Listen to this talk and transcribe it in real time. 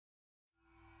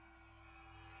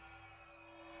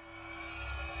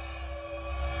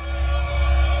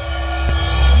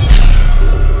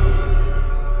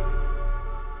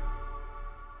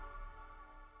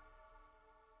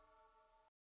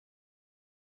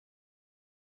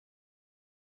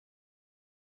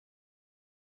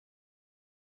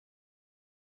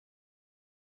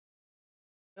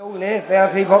Hogan here,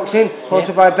 VIP Boxing,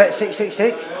 sponsored by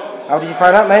Bet666. How did you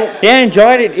find that, mate? Yeah,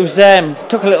 enjoyed it. It was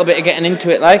took a little bit of getting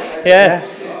into it, like,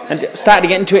 and started to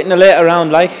get into it in the later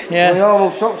round, like, Well, you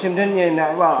almost stopped him, didn't you? In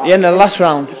the last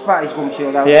round. He spat his gum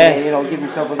shield out, didn't he? You know, give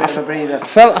himself a bit of a breather. I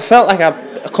felt like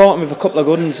I caught him with a couple of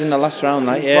good ones in the last round,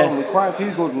 like, Caught him with quite a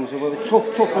few good ones. A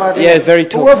tough lad. Yeah, very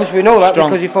tough. Well, obviously we know that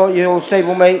Strong. because you fought your old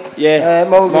stablemate,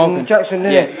 Morgan Jackson,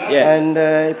 didn't he? Yeah.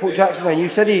 And he put Jackson in. You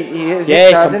said he was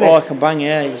he can bang.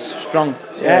 Yeah, he's strong.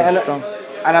 Yeah, strong.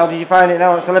 And how did you find it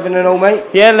now? It's 11-0, mate.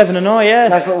 Yeah, 11-0. Yeah.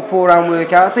 Nice little 4-round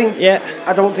workout.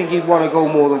 I don't think he'd want to go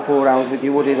more than 4 rounds with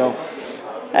you, would he? Though.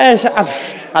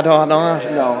 I don't know.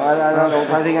 No, I don't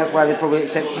know. I think that's why they probably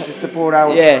accepted just the 4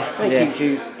 rounds. It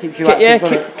keeps you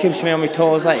active. Keeps me on my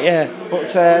toes, like,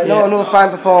 But another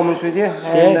fine performance with you.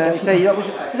 And was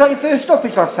that your first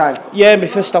stoppage last time? Yeah, my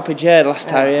first stoppage. Yeah, last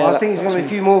time. Yeah. I think there's going to be a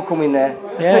few more coming there,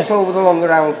 especially over the longer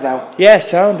rounds now. Yeah,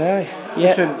 sound. Yeah.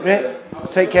 Listen, Rick,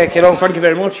 take care, kiddo. Thank you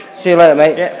very much. See you later,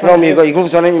 mate. Yeah, You've got your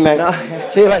gloves on, haven't you, mate? No.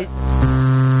 See you later.